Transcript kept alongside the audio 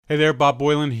Hey there, Bob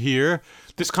Boylan here.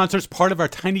 This concert's part of our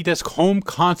Tiny Desk Home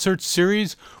Concert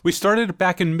series. We started it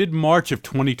back in mid-March of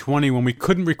 2020 when we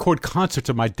couldn't record concerts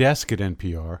at my desk at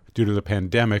NPR due to the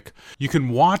pandemic. You can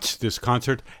watch this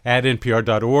concert at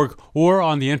npr.org or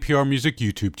on the NPR Music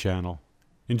YouTube channel.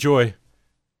 Enjoy.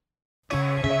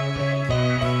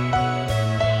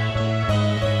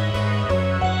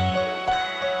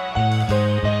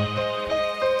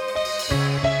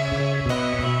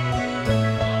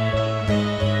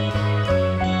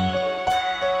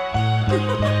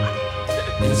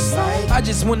 I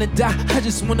just wanna die, I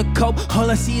just wanna cope. All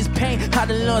I see is pain, I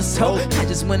done lost hope. I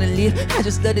just wanna live, I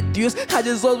just let it do. I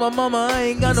just lost my mama, I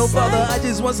ain't got no father. I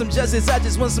just want some justice, I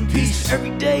just want some peace. Every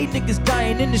day niggas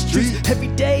dying in the streets. Every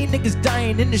day niggas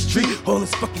dying in the street. All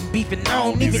this fucking beef and I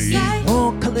don't even eat.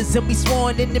 All colors and we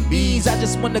sworn enemies. I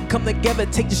just wanna come together,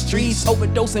 take the streets.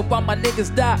 Overdosing while my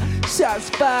niggas die. Shots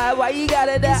fired, why you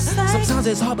gotta die? Sometimes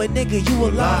it's hard, but nigga, you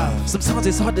alive. Sometimes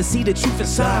it's hard to see the truth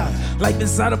inside. Life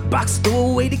inside a box,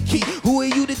 throw away the key. Who are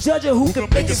you to judge or who can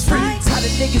make us free? Tired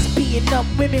of niggas beating up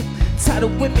women. Tired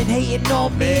of women hating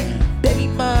on men. Baby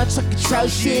mom, truck the trout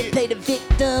shit. Play the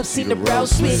victim, see the route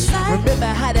switch. Remember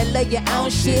how to lay your own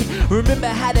shit. Remember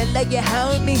how to lay your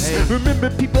homies. Remember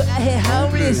people out here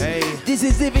homeless. This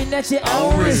is living at your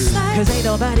own risk. Cause ain't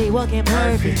nobody walking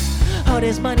perfect. All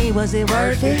this money, was it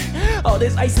worth it? All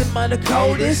this ice in my the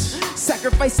coldest.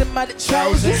 Sacrificing my the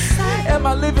chosen. Am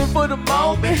I living for the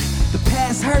moment? The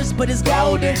past hurts, but it's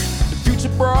golden. The future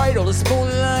bright, all this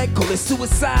moonlight. Call it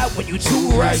suicide when you too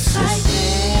righteous.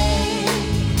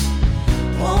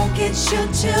 Won't get you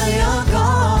till you're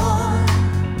gone.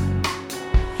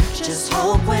 Just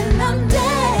hope when I'm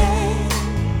dead,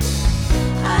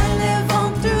 I live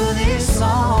on through these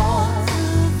songs.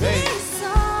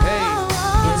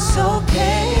 It's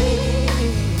okay.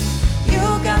 You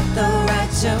got the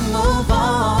right to move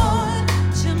on.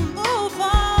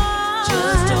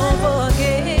 Just don't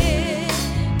forget.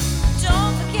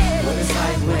 Don't forget what it's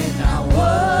like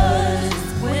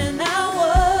when I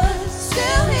was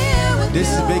still here with This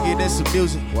you. is bigger than some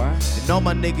music. And all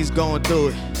my niggas going through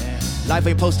it. Life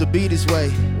ain't supposed to be this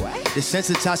way.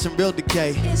 Desensitized from real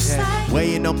decay.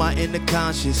 Weighing on my inner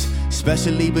conscious,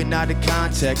 especially but not the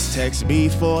context. Text me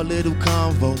for a little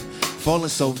convo. Fallen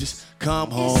soldiers, come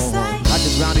home. I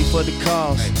just rounded for the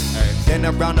cause. Then I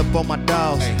round up on my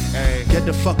dogs. Get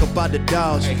the fuck up out the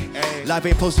dogs. Life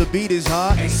ain't supposed to be this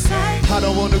hard. I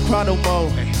don't wanna cry no more.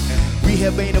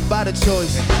 Rehab ain't about a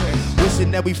choice.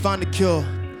 Wishing that we find a cure.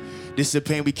 This is a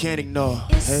pain we can't ignore.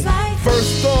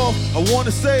 First off, I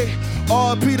wanna say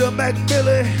R.P. to Mac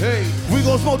Millie. We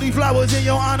gon' smoke these flowers in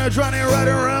your honor, trying right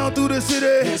around through the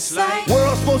city.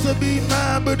 World's supposed to be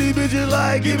mine, but these bitches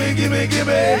like gimme, gimme,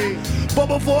 gimme. But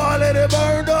before I let it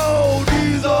burn, though,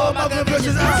 these are my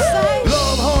confessions. I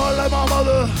love hard like my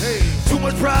mother. Too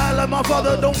much pride like my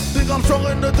father. Don't think I'm strong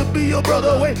enough to be your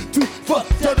brother. Way too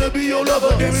fucked up to be your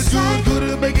lover. Damn, it's good,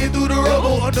 couldn't make it through the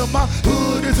rubble. Under my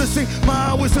hood is a sick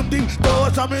mind with some deep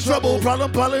thoughts. I'm in trouble.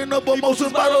 Problem piling up,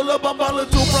 emotions bottled up. I'm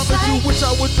volatile. Promise you, wish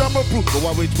I was drama proof. But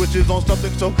why we switches on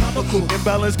something so comical?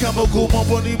 Imbalance chemical. More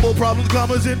money, more problems,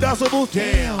 commas, and decibels.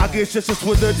 Damn, I guess just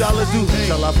what the dollars do.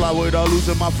 Shall I fly without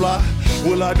losing my fly?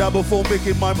 Will I die before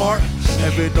making my mark?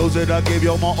 Heaven knows that I gave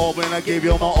y'all my all, and I gave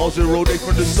y'all my all 0 day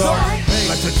from the start.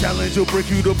 Like a challenge will break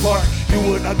you apart. You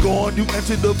were not gone, you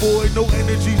entered the void, no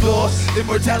energy lost.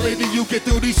 Immortality, you get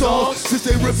through these songs. Since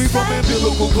they ripped me from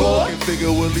umbilical cord, and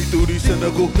figure will lead through these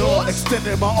cynical doors.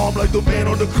 Extended my arm like the man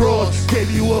on the cross.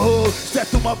 Gave you a hug, stepped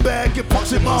through my back and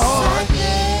punched in my heart.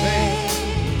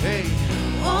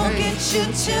 Won't get you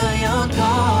till you're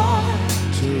gone.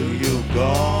 Till you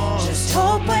gone. Just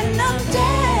hope when I'm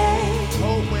dead,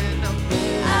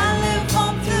 I live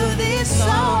on through these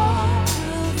songs.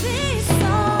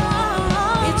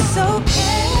 It's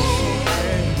okay.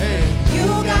 You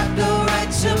got the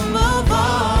right to move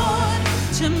on.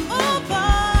 Just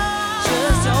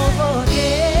don't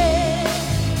forget.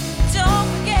 Don't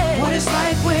forget what it's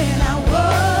like when I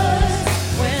was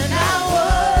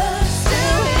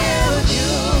still here with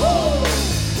you.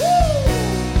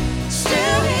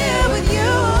 Still here with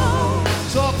you.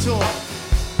 Talk to him.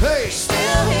 Hey.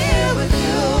 Still here with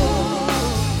you.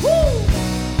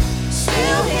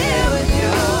 Still here with you.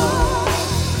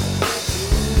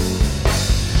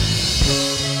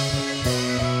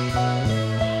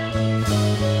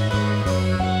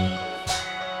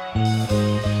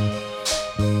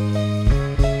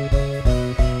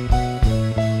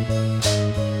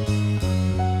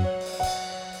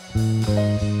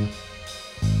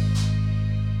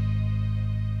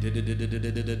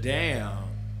 Damn.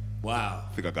 Wow.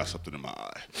 I think I got something in my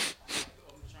eye.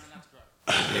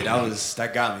 Yeah,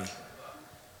 that got me.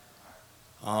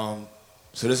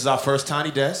 So this is our first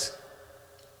Tiny Desk.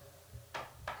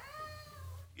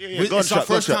 Yeah, It's our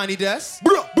first Tiny Desk.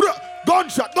 Bruh, bruh.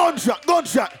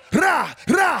 Gunshot. Rah,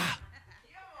 rah.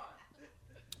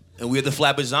 And we're the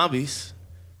Flatbush Zombies.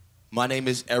 My name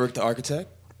is Eric the Architect.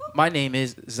 My name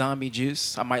is Zombie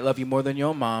Juice. I might love you more than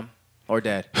your mom or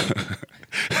dad.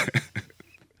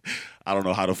 I don't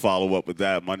know how to follow up with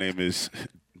that. My name is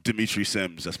Dimitri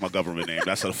Sims. That's my government name.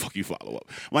 That's how the fuck you follow up.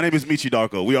 My name is Michi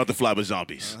Darko. We are the Flatbush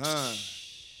Zombies.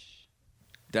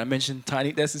 Did I mention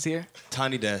Tiny Desk is here?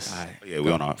 Tiny Desk. All right. Yeah,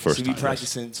 we're on our first So we Tiny Desk.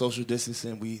 practicing social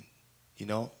distancing. We,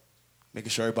 making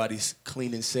sure everybody's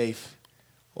clean and safe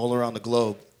all around the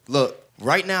globe. Look,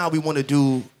 right now we want to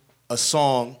do a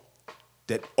song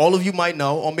that all of you might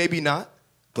know, or maybe not,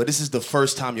 but this is the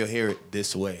first time you'll hear it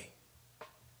this way.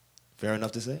 Fair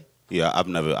enough to say? Yeah, I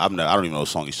don't even know what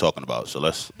song he's talking about. So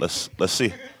let's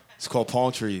see. It's called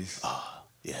Palm Trees.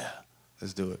 Yeah.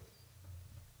 Let's do it.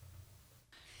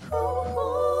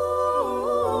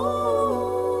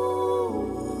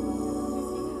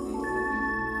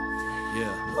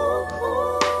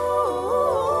 Yeah.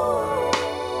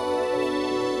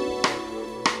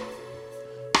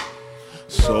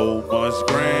 So much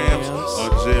grams,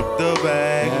 unzip the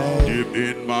bag, dip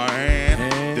in my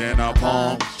hand, then I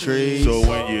palm trees. So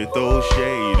when you throw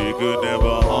shade, it could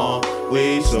never harm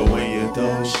we. So when you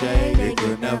throw shade, it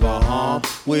could never harm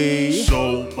we.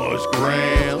 So much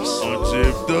grams,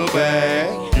 unzip the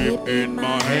bag, dip in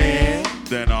my hand,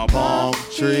 then I palm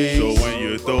trees. So when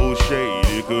you throw shade,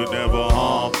 it could never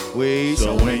harm we.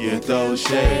 So when you throw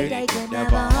shade, it could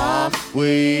never harm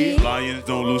we. Lions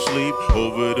don't lose sleep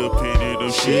over the penny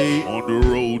of shit. On the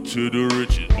road to the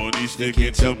riches, money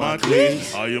sticking to my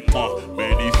cleats. I am on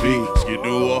many feet, skin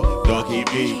to walk, doggy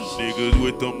meat. Niggas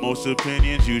with the most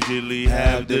opinions usually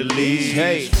have the lead.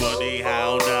 Hey. Funny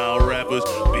how now rappers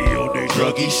be on their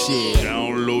druggy shit.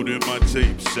 Downloading my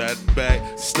tape, sat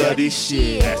back, study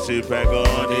shit. Acid pack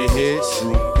 100 hits,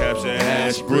 room caps and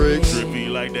hash bricks.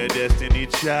 Trippy like that Destiny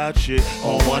Child shit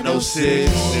on 106.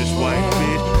 This white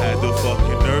bitch had the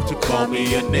fucking nerve to call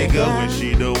me a nigga when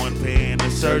she the one paying the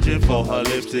surgeon for her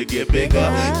lips to get bigger.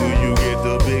 Do you get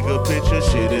the bigger picture?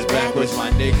 Shit is backwards, my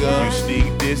nigga. You sneak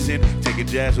dissing, taking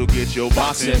jazz will get your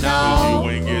boxing on. You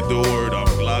ain't get the word, I'm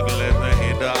glocking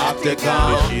Lesnar in the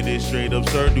octagon. This shit is straight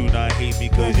absurd. Do not hate me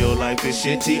cause your life is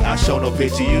shitty. I show no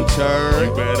picture, you turn.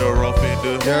 You better off in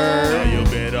the dirt. Now you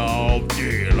better off,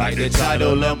 yeah, like the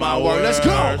title of my word. Let's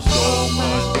go. So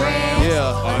much grams,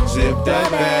 Yeah. unzip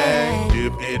that bag,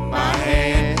 dip in my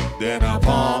hand, then I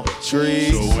palm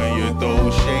trees. So when you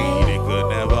throw shade, it could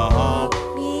never harm.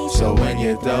 So when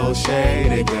you throw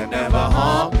shade, it could never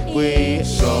harm. We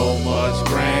so much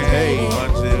grand, hey,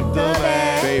 unzip the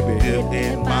bag, Baby. dip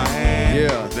in my hand,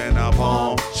 Yeah. then I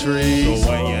palm trees. So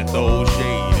when you throw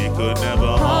shade, it could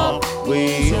never harm.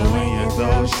 We. So when you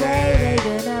throw shade,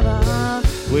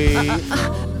 We.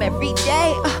 Every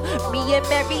day, me and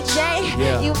Mary J.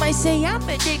 Yeah. You might say I'm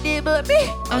addicted, but me,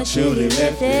 I'm truly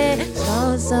lifted.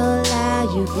 Song so loud,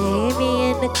 you gave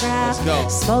me in the crowd. Let's go.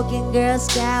 Smoking Girl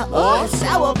Scout, oh,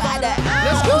 sour by the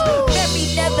Let's go.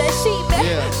 Mary never cheat, man.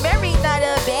 Yeah. Mary not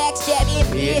a backstabbing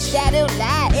bitch that'll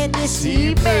lie and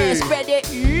deceive, man. Spread the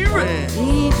evil,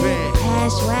 even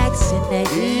hash wax in the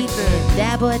evening.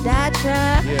 Dab or die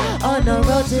try on the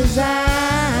road to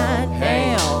Zion.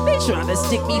 Damn, they tryna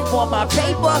stick me for my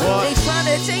paper. They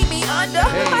tryna take me under.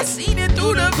 I seen it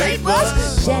through the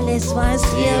papers. Jealous ones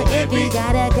still envy.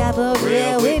 Gotta got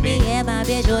real with me. And my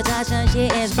bitch will talk some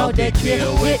shit and smoke the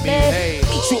kill with me.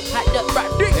 Me true hot up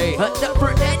right there. Hot up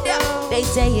pretender. They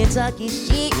say you talking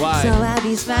shit. Why? So I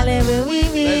be smiling when we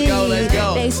meet. Let's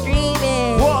go. They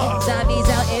screaming. What? Zombies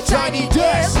out in Tiny Tiny Desk.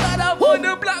 Desk. But I'm on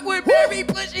the block with Mary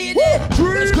pushing it.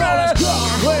 Let's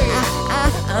go. Wait.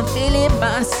 I'm feeling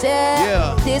myself.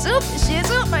 Yeah. Dizzle,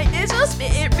 shizzle, my dizzle,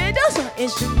 spitting riddles,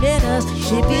 instrumentals.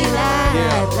 Should be live,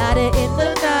 Yeah. louder in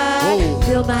the night. Ooh.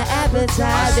 Feel my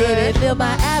appetite, said baby, it. feel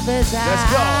my appetite. Let's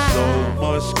go. so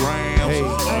much grams, Hey.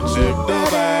 unzip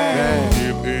the bag,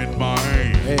 dip in my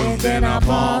hand, then I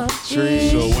palm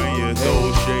trees. So when you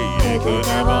throw shade, it could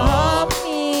never harm.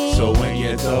 So when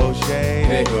you throw shade,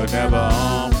 it could never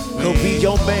harm. He'll be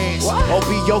your man, or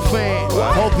be your fan,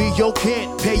 or be your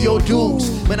kin, pay your dues.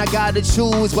 Man, I gotta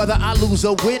choose whether I lose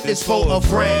or win this for a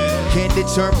friend. Can't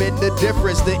determine the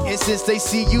difference the instance they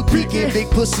see you peeking.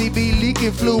 Big pussy be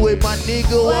leaking fluid, my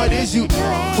nigga, what is you?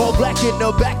 All black in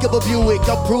the back of a Buick.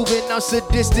 I'm proving I'm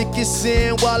sadistic as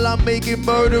sin while I'm making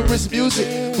murderous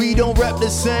music. We don't rap the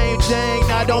same thing,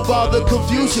 I don't bother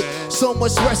confusion. So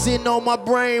much stressing on my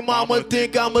brain, mama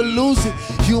think I'ma lose it.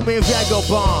 Human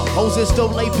vagabond, hoes that stole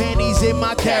they pants panties in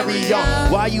my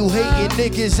carry-on. Why you hating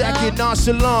niggas acting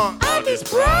nonchalant? I'm his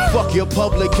bro. Fuck your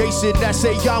publication that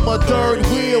say I'm a third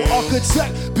wheel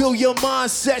architect. Build your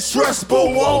mindset, stress but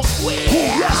won't.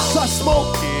 Yes, I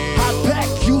smoke. I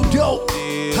pack you dope.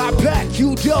 I pack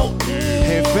you dope.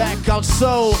 In fact, I'm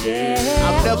so.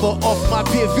 I'm never off my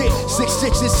pivot. 6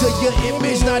 stitches to your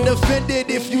image. Not offended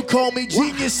if you call me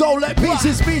genius. So let me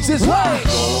just be just right.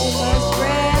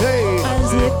 Hey.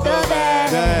 Unzip the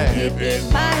bag, dip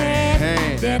in my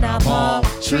hand, then I palm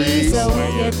trees. So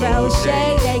when you throw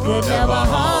shade, they could never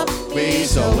harm me.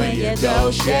 So when you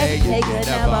throw shade, they could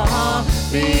never harm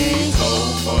me. So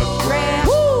much bread,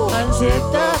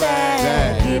 unzip the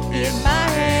bag, dip in my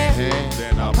hand,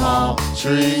 Then I palm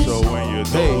trees. So when you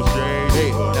throw shade,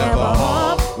 they could never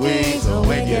harm me. So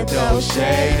when you throw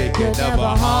shade, they could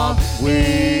never harm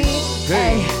me.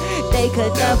 Hey, they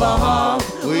could never harm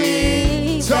we.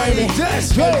 Baby, they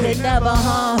could never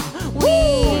harm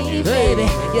we, baby.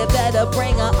 You better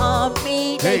bring her on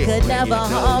me. They could never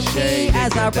harm me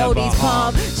as I roll these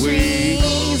palm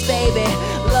trees, baby.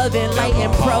 Loving light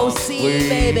and proceed,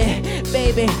 baby,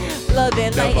 baby.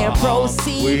 Loving light and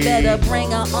proceed. Better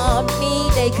bring her on me.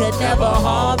 They could never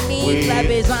harm me.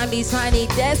 Clappers on these tiny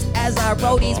desks as I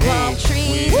roll these palm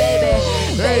trees, baby,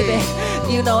 baby.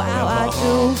 You know how I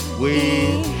do,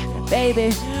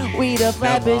 baby. We the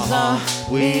flappers on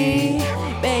we,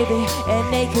 baby,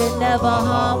 and they could never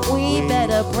harm we.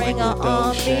 Better bring her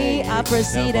on me. I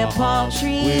proceed in palm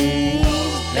trees,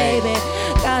 baby.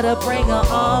 Gotta bring her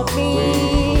on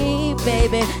me,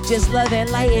 baby. Just loving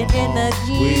light and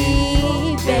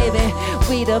energy, baby.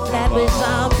 We the flappers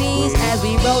zombies as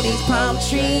we roll these palm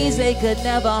trees. They could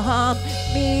never harm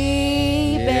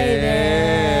me, baby.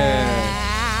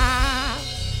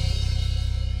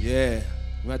 Yeah.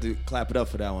 We have to clap it up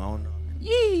for that one. I don't know.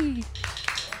 Yee.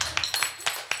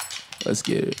 Let's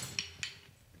get it.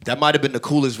 That might have been the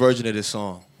coolest version of this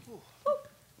song.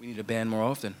 We need a band more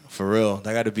often. For real.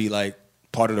 That got to be like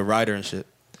part of the writer and shit.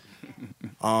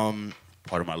 Part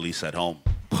of my lease at home.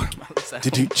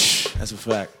 That's a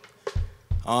fact.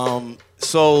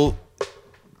 So,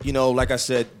 you know, like I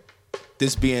said,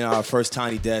 this being our first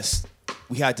Tiny Desk,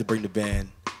 we had to bring the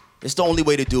band. It's the only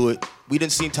way to do it. We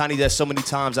done seen Tiny Desk so many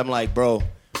times. I'm like, bro,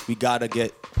 we gotta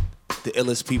get the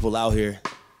illest people out here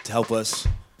to help us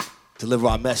deliver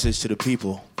our message to the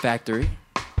people. Factory.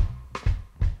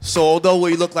 So although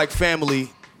we look like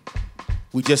family,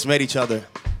 we just met each other,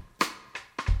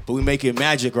 but we making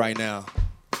magic right now.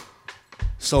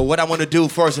 So what I want to do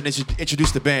first is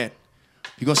introduce the band.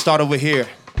 You're gonna start over here.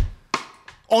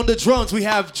 On the drums we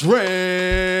have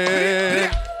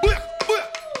Dre.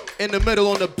 In the middle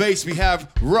on the bass we have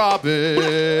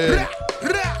Robin.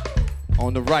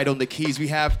 On the right on the keys we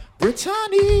have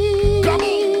Brittany.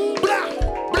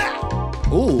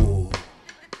 Ooh.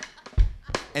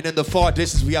 And in the far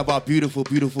distance we have our beautiful,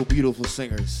 beautiful, beautiful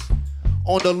singers.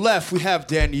 On the left we have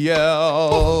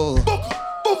Danielle.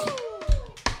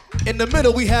 In the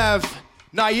middle we have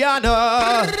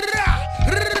Nyana.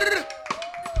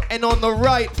 And on the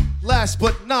right, last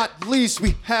but not least,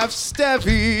 we have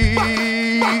Stevie. A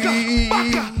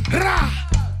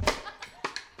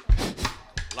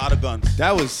lot of guns.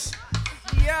 That was...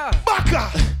 Yeah.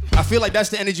 I feel like that's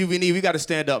the energy we need. We got to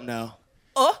stand up now.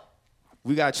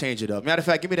 We got to change it up. Matter of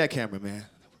fact, give me that camera, man.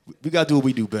 We got to do what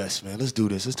we do best, man. Let's do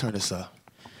this. Let's turn this up.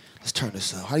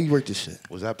 How do you work this shit?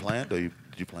 Was that planned? Or did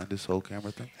you plan this whole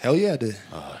camera thing? Hell yeah, I did.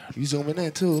 You zooming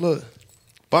in too, look.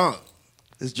 Bonk.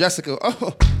 It's Jessica.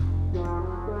 Oh.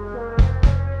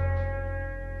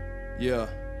 Yeah.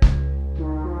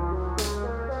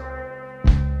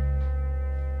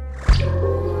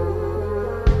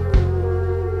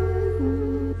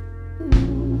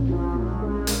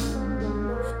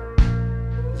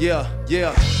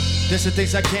 Yeah. There's the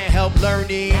things I can't help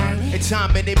learning. In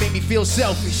time and it made me feel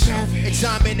selfish. In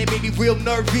time and it made me real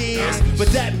nervous. But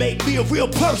that made me a real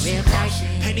person.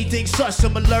 Anything such,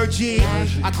 I'm allergic.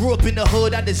 I grew up in the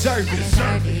hood, I deserve it.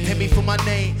 Hit me for my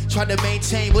name, try to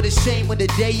maintain. What a shame when the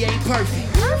day ain't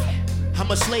perfect. I'm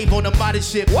a slave on a modern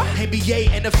ship. NBA,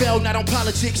 NFL, not on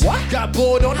politics. Got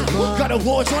bored on it, got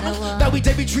awards on it. Now we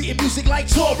treating music like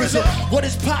tourism. What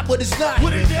is pop, what is not?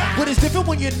 What is different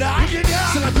when you're not?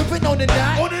 Still I'm gripping on the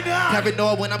knot.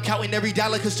 Paranoid when I'm counting every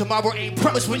dollar, cause tomorrow ain't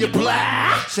promised when you're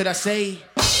black. Should I say?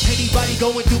 Anybody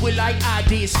go and do it like I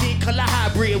did. Skin color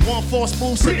hybrid, one false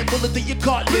move, send a bullet through your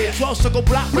cartilage. 12 circle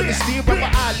block with the steer on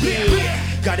my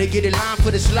eyelid. Gotta get in line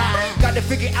for the slide. Gotta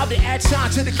figure out to add time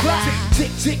to the clock.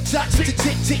 Tick, tick, tock, tick,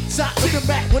 tick, tick, tock. To the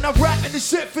back when I rap and the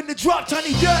shit finna drop.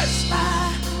 Tiny Desk.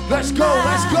 Let's go.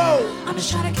 I'm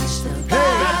just trying to catch the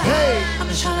vibe. Hey. I'm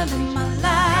just trying to live my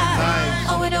life.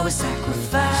 All we know is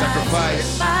sacrifice.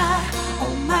 Sacrifice.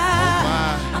 Oh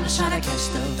my. I'm just trying to catch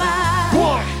the vibe.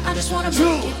 I just wanna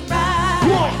make it right.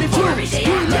 1, 2,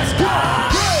 3, let's go.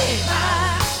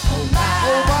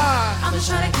 Oh my. I'm just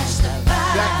trying to catch the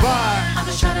vibe. That vibe. I'm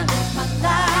just trying to live my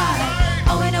life.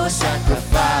 All we know is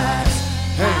sacrifice.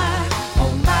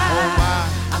 Oh my.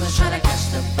 I'm just trying to catch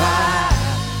the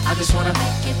vibe. I just wanna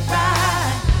make it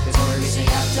right. There's no reason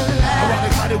after life. Around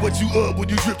the county, what you up when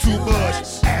you drip too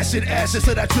much? Acid,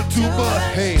 said I trip too much.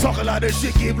 Hey. Talk a lot of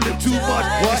shit, give lip too much.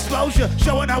 Exposure,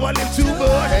 showing how I live too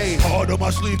much. Hey. Hard on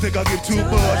my sleeve, think I give too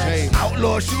much. Hey.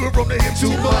 Outlaw, shooting from the hip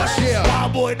too much. Yeah.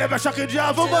 Wild boy, never shuck a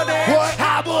job for money. What?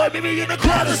 High boy, meet me in the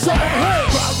crowd or something. Hey.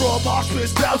 Crowd roar, march,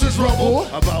 spits, thousands rumble.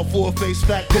 About 4 face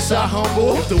fact, this I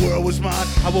humble. If the world was mine,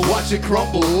 I would watch it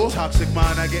crumble. Toxic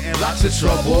mind, I get in lots of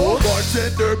trouble.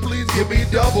 Bartender, please give me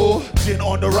double. Gin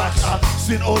on the rocks, I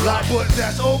sit on lot, but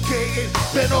that's okay.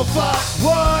 It's been on fire.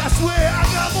 What? I swear I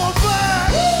got more fire.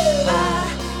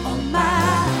 Oh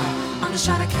my, I'm just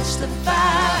trying to catch the vibe.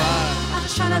 I'm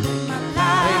just trying to live my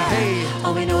life.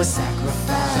 All we know is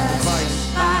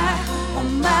sacrifice. Oh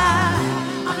my,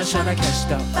 I'm just trying to catch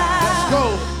the vibe. Let's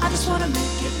go. I just wanna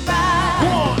make it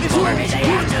right. 1, 2, 3,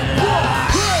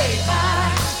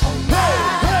 Oh my,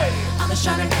 I'm just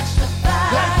trying to catch the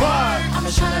vibe. I'm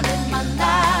just trying to live my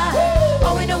life.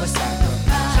 All we know is sacrifice.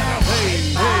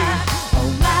 Oh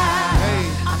my,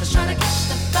 I'm just trying to catch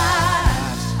the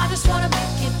vibe. I just wanna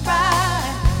make it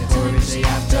right. Till we reach the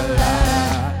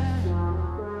afterlife.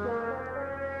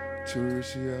 To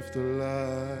reach the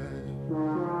afterlife.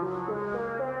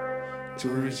 To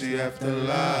reach the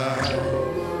afterlife.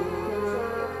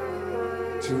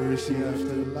 To reach the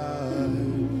afterlife.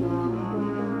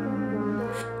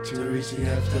 To reach the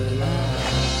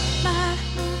afterlife.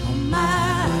 Oh my,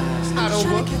 I'm just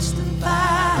trying to catch the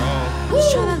vibe. I'm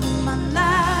just trying to live my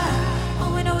life.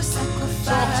 All we know is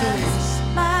sacrifice.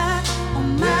 Oh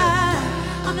my,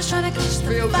 I'm just trying to catch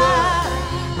the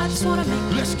vibe. I just wanna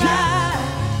make it right.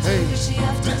 Till we reach the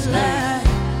afterlife.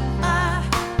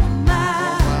 Oh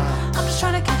my, I'm just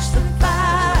trying to catch the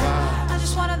vibe. I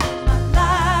just wanna live my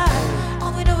life.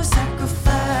 All we know is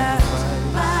sacrifice.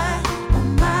 Oh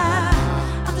my,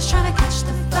 I'm just trying to catch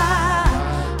the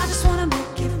vibe. I just wanna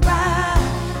make it right.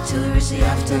 Till we reach the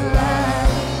afterlife.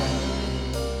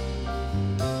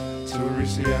 To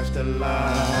reach the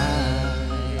afterlife.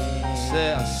 I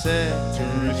said, to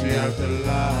reach the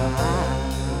afterlife.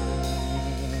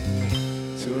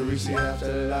 To reach the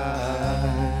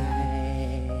afterlife.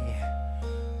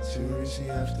 To reach the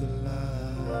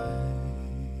afterlife.